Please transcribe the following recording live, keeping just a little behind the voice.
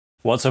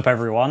What's up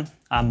everyone?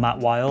 I'm Matt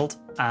Wild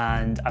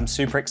and I'm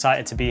super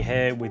excited to be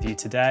here with you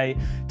today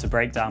to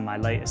break down my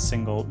latest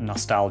single,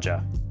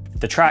 Nostalgia.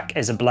 The track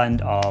is a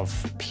blend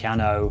of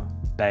piano,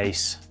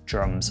 bass,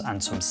 drums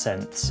and some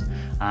synths,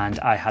 and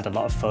I had a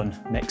lot of fun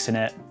mixing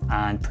it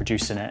and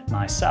producing it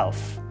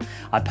myself.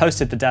 I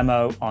posted the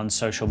demo on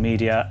social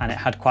media and it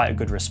had quite a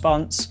good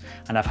response,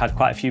 and I've had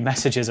quite a few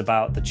messages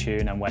about the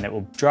tune and when it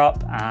will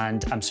drop,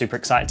 and I'm super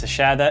excited to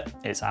share that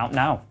it's out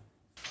now.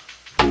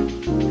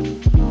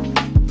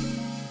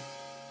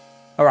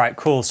 All right,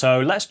 cool. So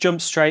let's jump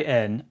straight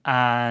in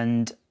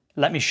and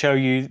let me show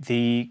you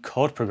the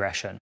chord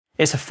progression.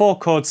 It's a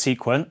 4-chord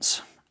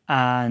sequence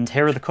and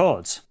here are the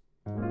chords.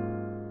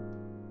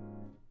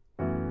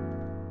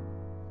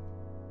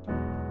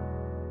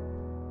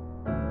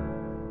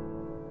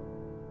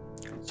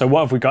 So what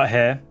have we got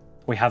here?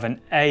 We have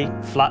an A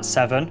flat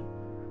 7,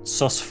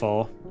 sus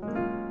 4,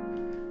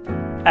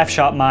 F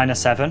sharp minor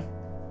 7,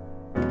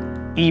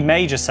 E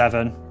major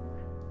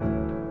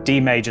 7, D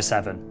major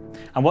 7.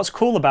 And what's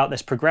cool about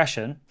this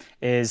progression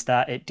is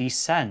that it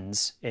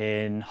descends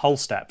in whole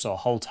steps or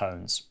whole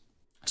tones.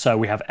 So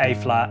we have A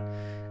flat,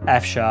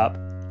 F sharp,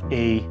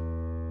 E,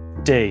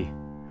 D.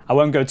 I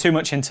won't go too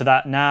much into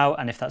that now,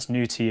 and if that's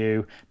new to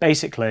you,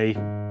 basically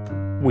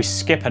we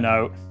skip a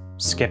note,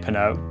 skip a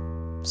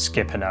note,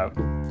 skip a note,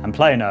 and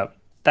play a note.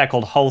 They're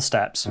called whole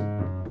steps.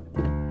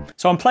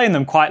 So I'm playing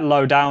them quite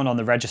low down on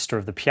the register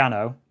of the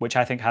piano, which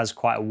I think has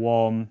quite a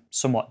warm,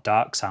 somewhat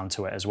dark sound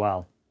to it as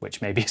well,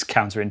 which maybe is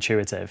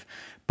counterintuitive,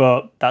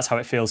 but that's how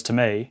it feels to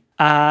me.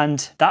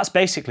 And that's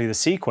basically the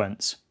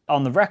sequence.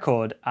 On the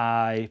record,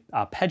 I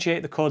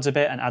arpeggiate the chords a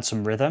bit and add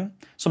some rhythm,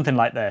 something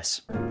like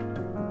this.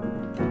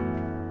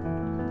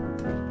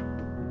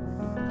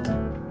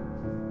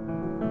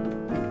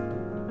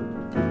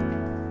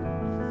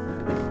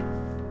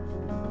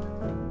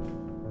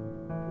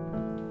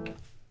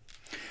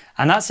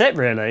 And that's it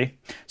really.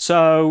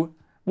 So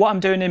what I'm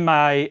doing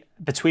in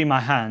between my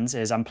hands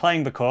is I'm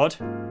playing the chord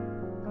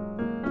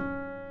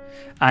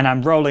and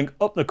I'm rolling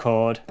up the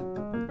chord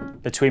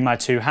between my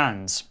two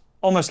hands,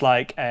 almost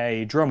like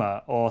a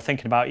drummer, or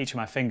thinking about each of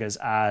my fingers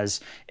as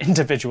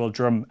individual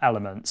drum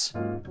elements.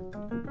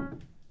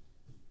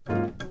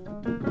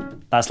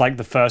 That's like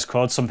the first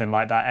chord, something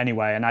like that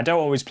anyway, and I don't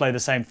always play the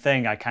same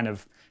thing, I kind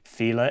of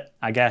feel it.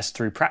 I guess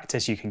through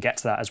practice you can get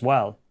to that as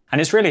well. And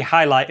it's really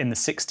highlighting the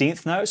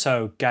 16th note,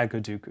 so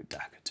ga-ga-doo-ga,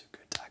 da-ga-doo-ga,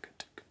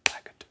 da-ga-doo-ga,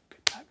 da-ga-doo-ga,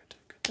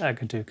 da-ga-doo-ga,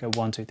 da-ga-doo-ga,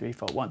 1, 2, 3,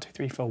 4, 1, 2,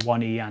 3, 4,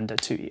 1 E and a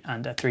 2 E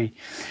and a 3.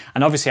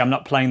 And obviously I'm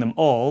not playing them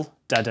all,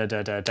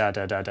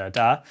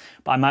 da-da-da-da-da-da-da-da,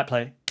 but I might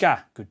play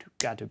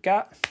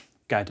ga-ga-doo-ga-doo-ga,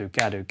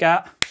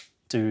 ga-doo-ga-doo-ga,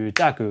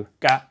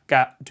 do-da-goo-ga,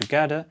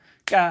 ga-doo-ga-da,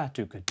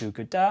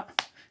 ga-doo-ga-doo-ga-da,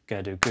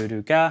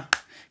 ga-doo-ga-doo-ga,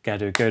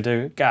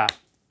 ga-doo-ga-doo-ga.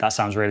 That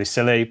sounds really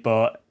silly,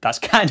 but that's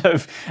kind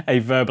of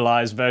a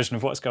verbalized version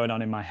of what's going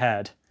on in my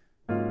head.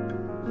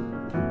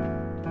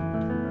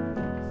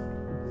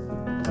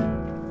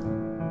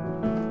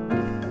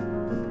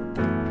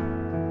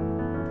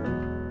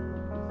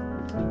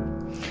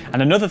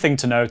 And another thing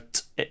to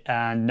note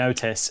and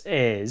notice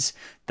is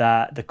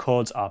that the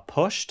chords are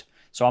pushed.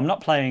 So I'm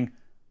not playing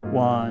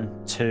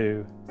 1,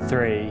 2,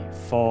 3,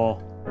 4,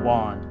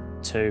 1,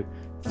 2,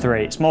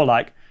 3. It's more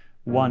like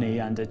 1 E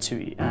and a 2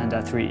 E and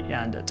a 3 E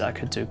and a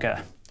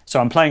da-ga-doo-ga. So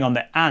I'm playing on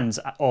the ands,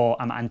 or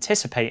I'm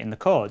anticipating the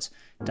chords.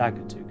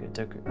 Da-ga-doo-ga,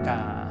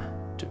 da-ga-ga,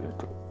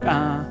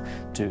 do-ga,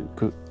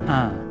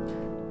 do-ga.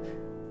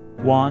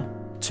 1,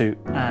 2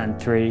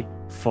 and 3,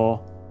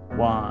 4,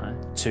 1,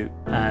 2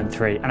 and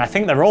 3. And I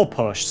think they're all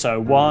pushed.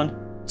 So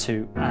 1,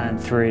 2 and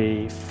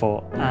 3,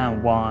 4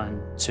 and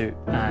 1, 2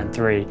 and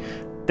 3.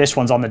 This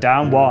one's on the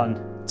down.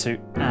 1, 2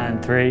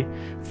 and 3,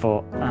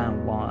 4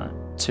 and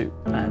 1, 2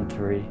 and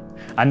 3.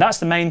 And that's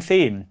the main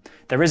theme.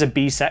 There is a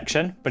B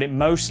section, but it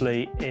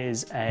mostly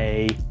is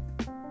a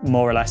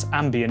more or less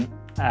ambient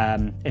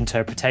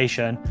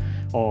interpretation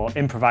or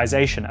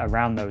improvisation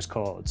around those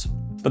chords.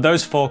 But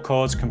those 4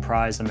 chords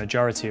comprise the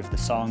majority of the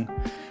song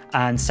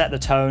and set the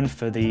tone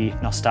for the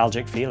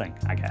nostalgic feeling,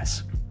 I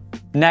guess.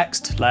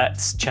 Next,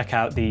 let's check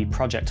out the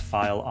project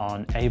file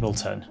on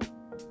Ableton.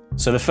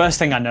 So the first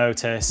thing I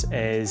notice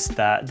is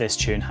that this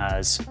tune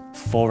has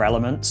 4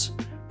 elements.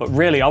 But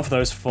really of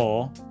those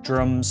 4,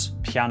 drums,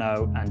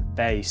 piano and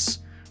bass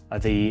are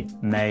the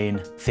main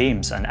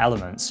themes and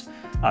elements.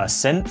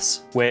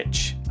 Synths,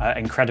 which are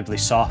incredibly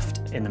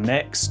soft in the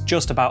mix,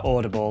 just about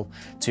audible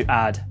to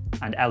add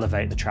and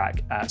elevate the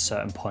track at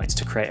certain points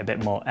to create a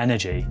bit more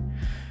energy.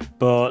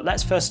 But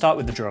let's first start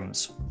with the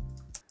drums.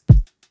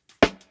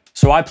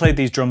 So I played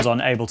these drums on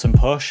Ableton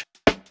Push.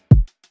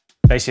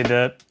 Basically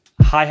the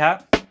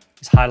hi-hat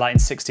is highlighting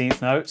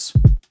 16th notes.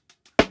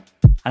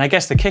 And I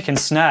guess the kick and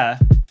snare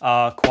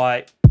are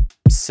quite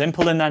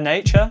simple in their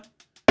nature,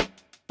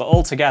 but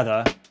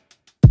altogether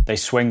they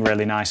swing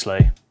really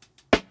nicely.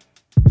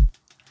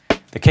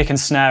 The kick and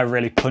snare are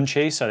really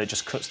punchy, so it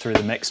just cuts through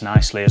the mix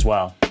nicely as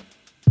well.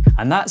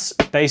 And that's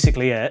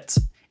basically it.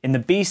 In the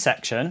B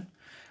section,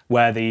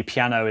 where the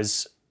piano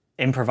is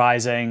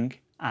improvising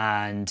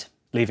and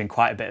leaving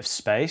quite a bit of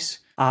space,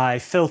 I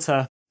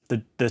filter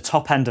the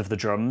top end of the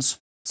drums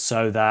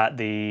so that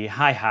the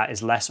hi-hat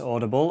is less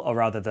audible, or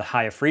rather the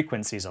higher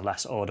frequencies are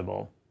less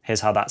audible.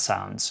 Here's how that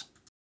sounds.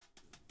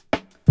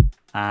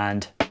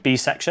 And B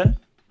section.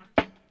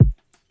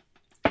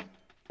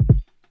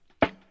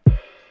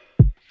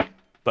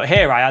 But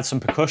here I add some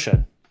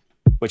percussion,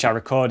 which I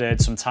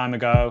recorded some time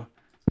ago.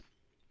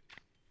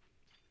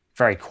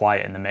 Very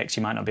quiet in the mix,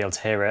 you might not be able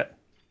to hear it.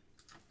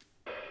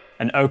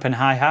 An open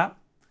hi-hat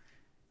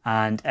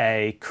and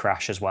a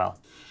crash as well.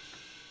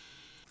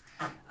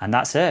 And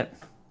that's it.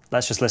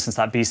 Let's just listen to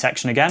that B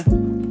section again.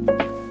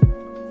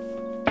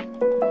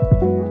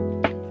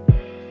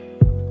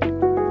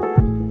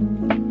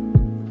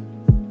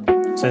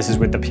 So this is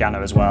with the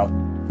piano as well.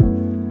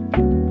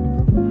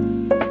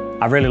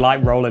 I really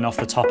like rolling off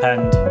the top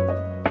end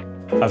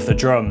of the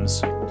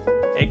drums.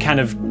 It kind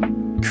of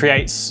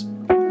creates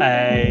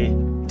a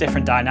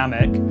different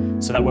dynamic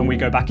so that when we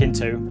go back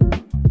into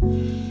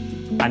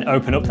and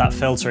open up that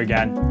filter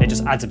again, it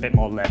just adds a bit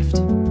more lift.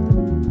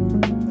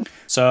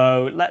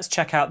 So let's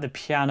check out the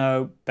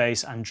piano,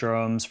 bass and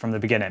drums from the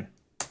beginning.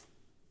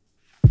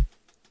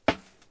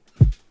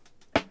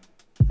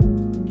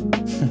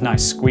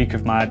 Nice squeak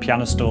of my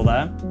piano stool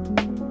there.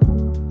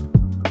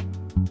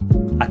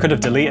 I could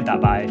have deleted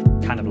that, but I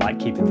kind of like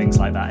keeping things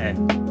like that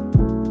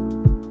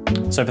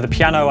in. So for the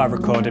piano, I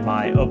recorded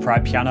my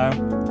upright piano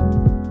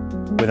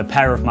with a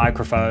pair of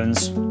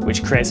microphones,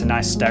 which creates a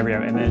nice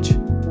stereo image.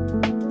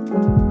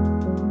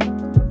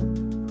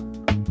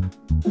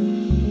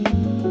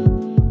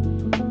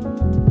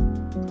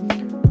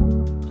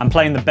 I'm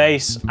playing the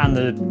bass and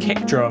the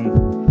kick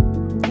drum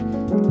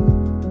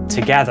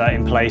together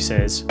in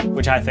places,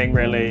 which I think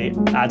really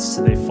adds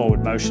to the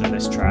forward motion of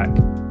this track.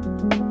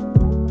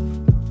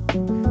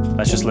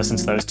 Let's just listen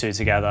to those two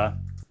together.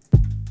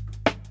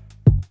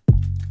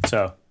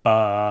 So,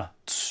 ba,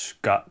 tsh,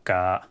 ga,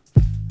 ga.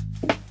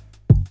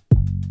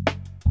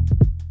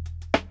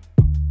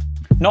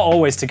 Not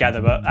always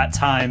together, but at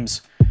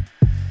times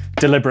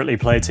deliberately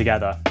played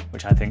together,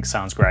 which I think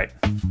sounds great.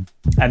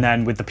 And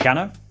then with the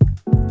piano,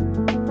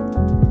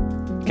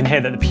 you can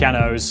hear that the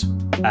piano's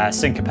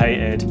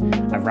syncopated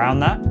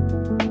around that.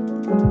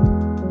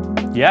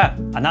 Yeah,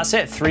 and that's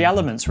it, 3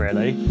 elements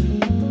really.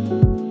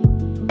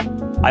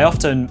 I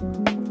often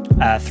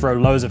throw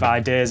loads of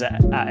ideas at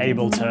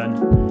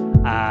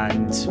Ableton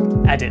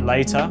and edit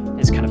later.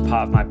 It's kind of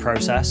part of my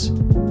process.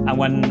 And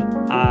when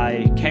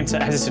I came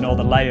to editing all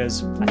the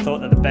layers, I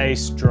thought that the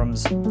bass,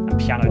 drums and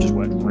piano just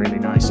worked really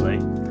nicely.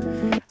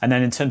 And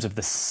then in terms of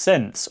the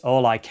synths,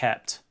 all I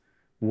kept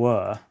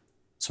were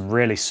some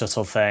really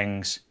subtle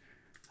things.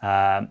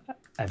 A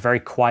very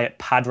quiet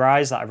pad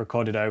rise that I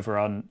recorded over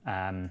on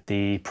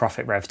the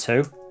Prophet Rev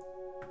 2.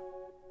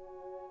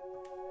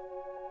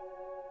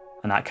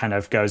 And that kind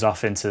of goes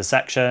off into the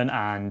section,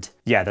 and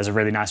yeah, there's a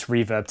really nice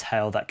reverb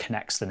tail that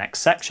connects the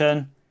next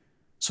section.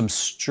 Some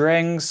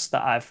strings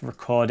that I've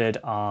recorded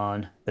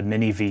on the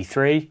Mini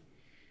V3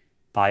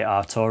 by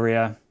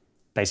Arturia,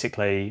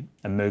 basically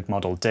a Moog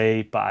Model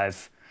D, but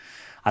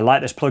I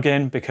like this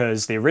plugin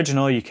because the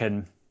original is a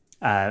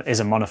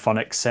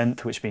monophonic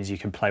synth, which means you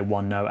can play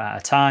one note at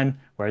a time,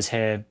 whereas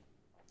here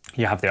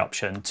you have the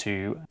option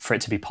for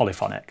it to be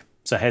polyphonic.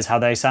 So here's how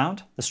they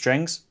sound, the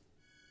strings.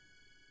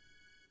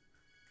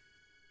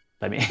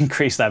 Let me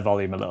increase their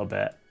volume a little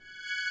bit.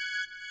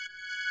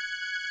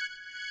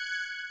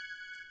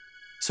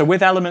 So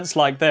with elements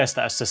like this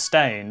that are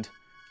sustained,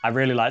 I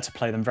really like to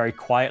play them very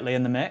quietly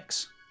in the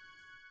mix.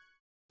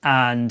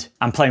 And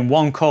I'm playing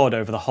one chord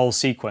over the whole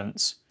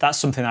sequence. That's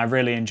something I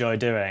really enjoy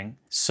doing.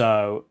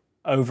 So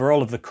over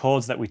all of the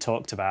chords that we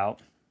talked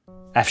about,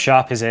 F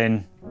sharp is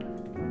in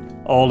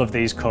all of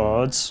these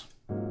chords.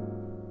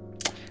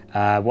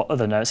 What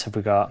other notes have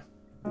we got?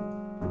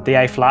 The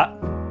A flat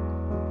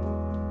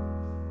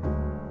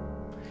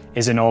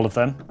is in all of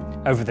them.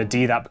 Over the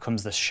D, that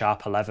becomes the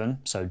sharp 11,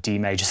 so D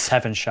major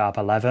 7, sharp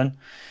 11,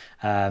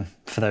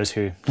 for those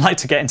who like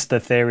to get into the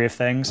theory of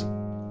things.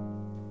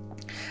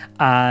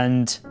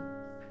 And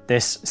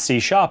this C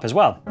sharp as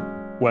well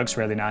works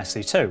really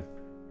nicely too.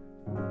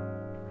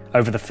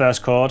 Over the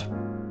first chord,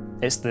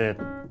 it's the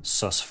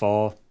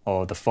sus4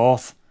 or the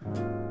 4th.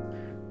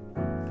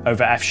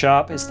 Over F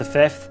sharp, it's the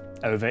 5th.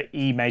 Over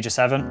E major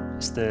 7,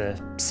 it's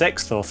the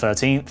 6th or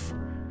 13th.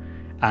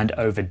 And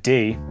over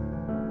D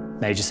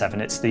major 7,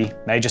 it's the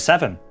major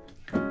 7.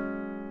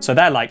 So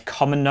they're like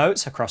common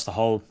notes across the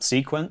whole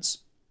sequence.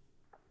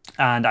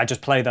 And I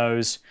just play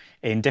those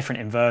in different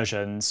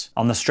inversions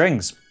on the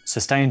strings,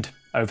 sustained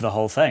over the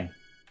whole thing,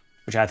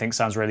 which I think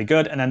sounds really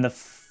good. And then the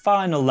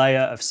final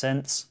layer of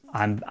synths,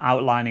 I'm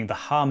outlining the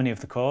harmony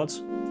of the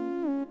chords.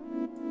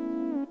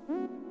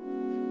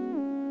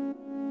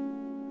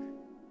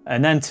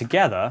 And then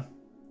together,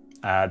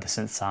 the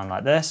synths sound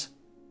like this.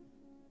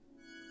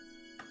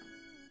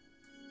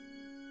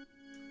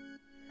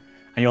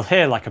 And you'll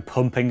hear like a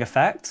pumping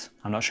effect.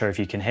 I'm not sure if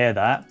you can hear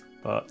that,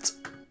 but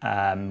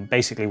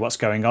basically what's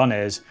going on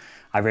is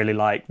I really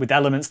like, with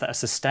elements that are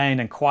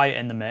sustained and quiet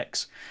in the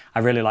mix, I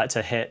really like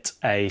to hit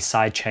a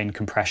sidechain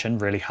compression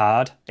really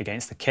hard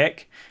against the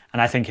kick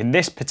And I think in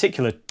this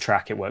particular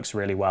track, it works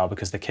really well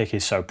because the kick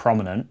is so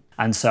prominent.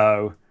 And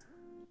so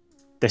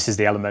this is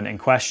the element in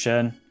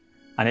question.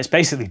 And it's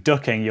basically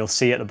ducking, you'll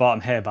see at the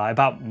bottom here, by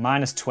about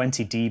minus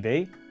 20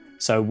 dB.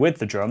 So with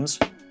the drums,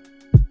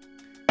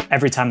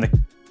 every time the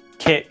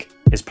kick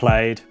is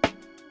played,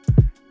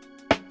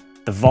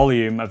 the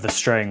volume of the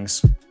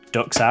strings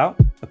ducks out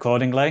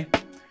accordingly.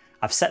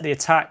 I've set the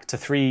attack to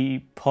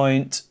 3.8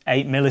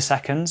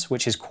 milliseconds,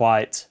 which is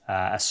quite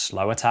a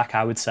slow attack,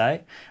 I would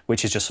say,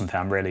 which is just something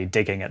I'm really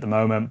digging at the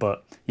moment,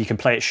 but you can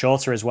play it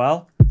shorter as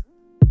well.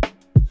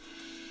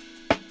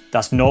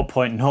 That's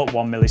 0.01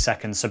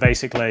 milliseconds. So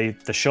basically,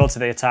 the shorter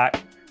the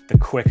attack, the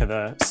quicker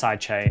the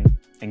sidechain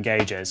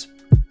engages.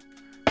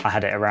 I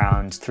had it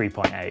around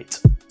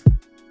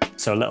 3.8,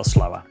 so a little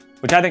slower,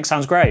 which I think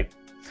sounds great.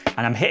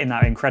 And I'm hitting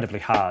that incredibly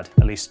hard,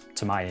 at least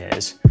to my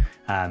ears.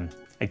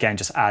 Again,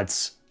 just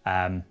adds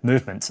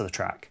movement to the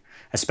track,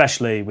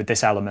 especially with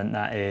this element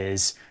that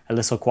is a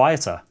little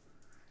quieter.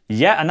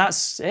 Yeah, and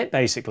that's it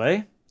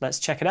basically. Let's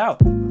check it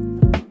out.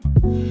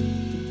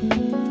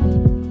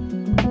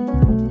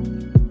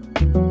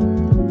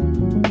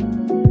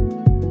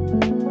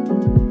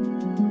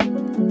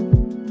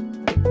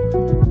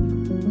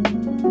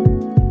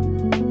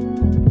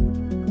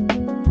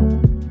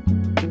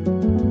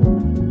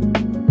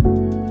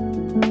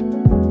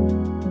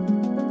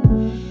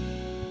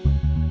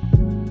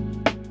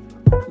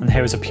 And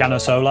here is a piano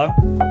solo.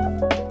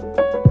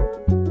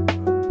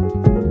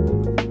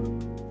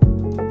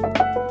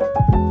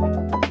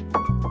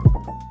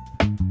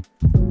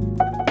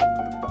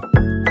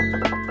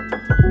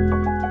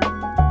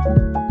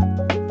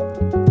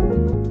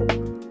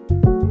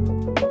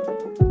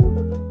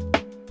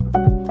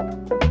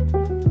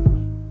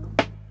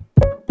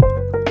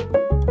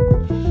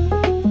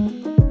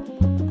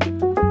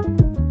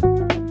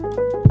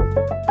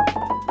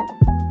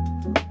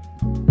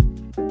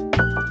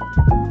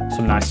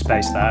 Some nice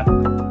space there.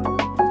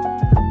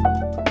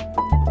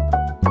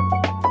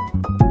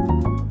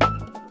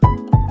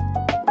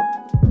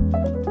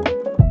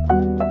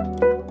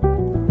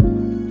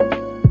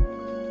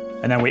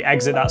 And then we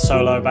exit that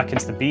solo back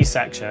into the B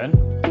section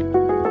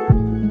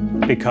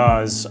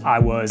because I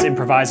was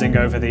improvising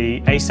over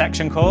the A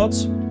section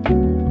chords.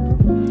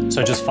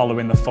 So just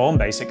following the form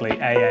basically,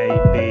 A,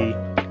 B,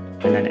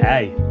 and then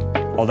A.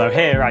 Although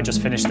here I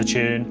just finished the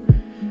tune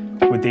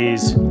with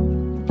these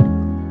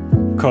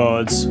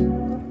chords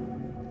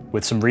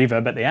with some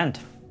reverb at the end.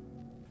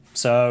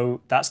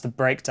 So that's the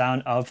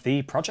breakdown of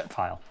the project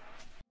file.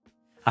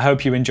 I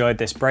hope you enjoyed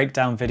this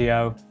breakdown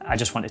video. I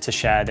just wanted to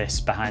share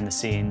this behind the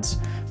scenes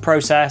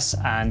process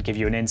and give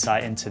you an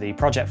insight into the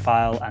project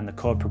file and the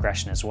chord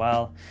progression as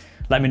well.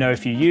 Let me know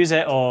if you use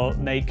it or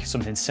make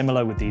something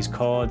similar with these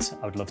chords.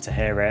 I would love to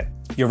hear it.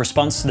 Your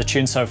response to the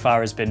tune so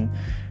far has been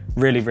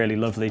really, really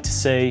lovely to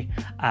see.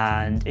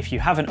 And if you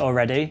haven't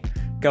already,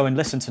 go and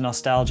listen to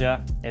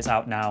Nostalgia. It's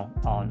out now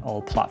on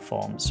all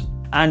platforms.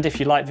 And if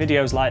you like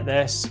videos like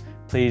this,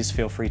 please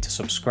feel free to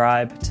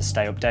subscribe to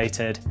stay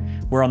updated.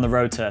 We're on the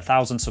road to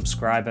 1,000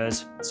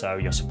 subscribers, so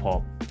your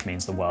support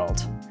means the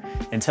world.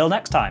 Until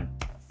next time.